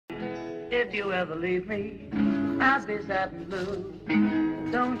If you ever leave me, I'll be sad and blue.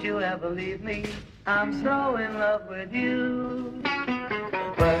 Don't you ever leave me, I'm so in love with you.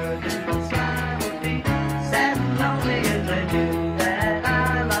 The birds in the sky would be sad and lonely if they knew that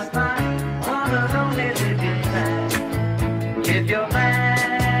I lost my one and only living friend. If you're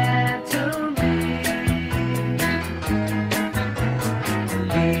bad to me,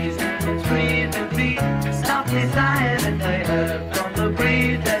 please it's free to be softly sighing and they heard from the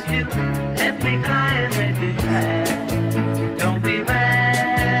breeze that you left me crying and be bad. Don't be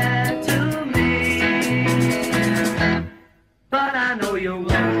bad to me, but I know you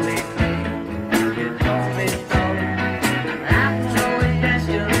won't leave me. You told me so. I've no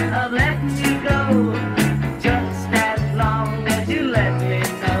intention of letting you go, just as long as you let me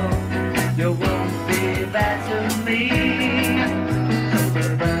know you won't be bad to me. So the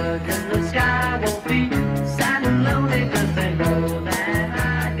birds in the sky won't be sad and lonely, 'cause they know that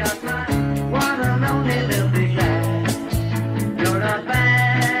I got my one and only. They'll be glad you're not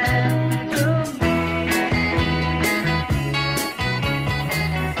bad to me.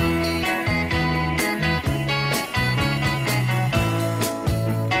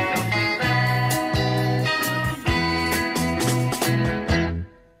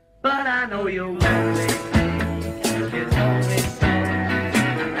 But I know you won't.